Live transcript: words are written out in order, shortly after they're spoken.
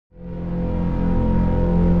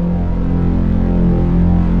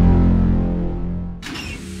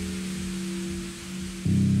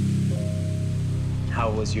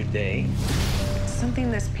was your day? Something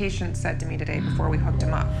this patient said to me today before we hooked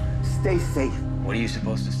him up. Stay safe. What are you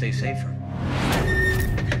supposed to stay safe from?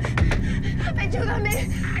 Ayúdame.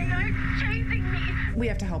 They are chasing me. We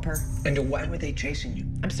have to help her. And why were they chasing you?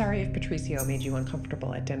 I'm sorry if Patricio made you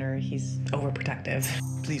uncomfortable at dinner. He's overprotective.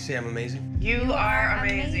 Please say I'm amazing. You are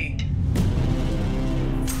amazing.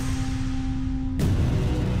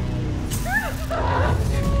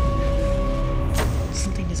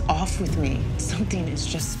 Something is off with me. Something is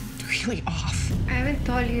just really off. I haven't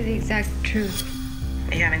told you the exact truth.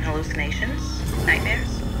 Are you having hallucinations?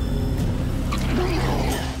 Nightmares?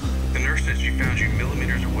 The nurse says she found you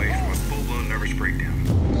millimeters away from a full-blown nervous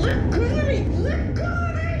breakdown. Let go of me! Let go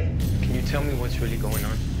of me! Can you tell me what's really going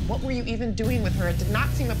on? What were you even doing with her? It did not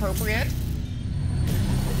seem appropriate.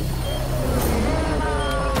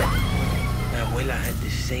 My abuela had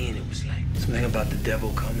this saying, it was like something about the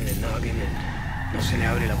devil coming and knocking and no se le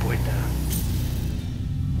abre la puerta.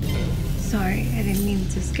 Sorry, I didn't mean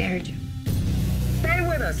to scare you. Stay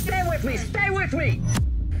with us! Stay with me! Stay with me!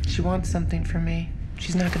 She wants something from me.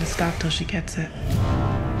 She's not gonna stop till she gets it.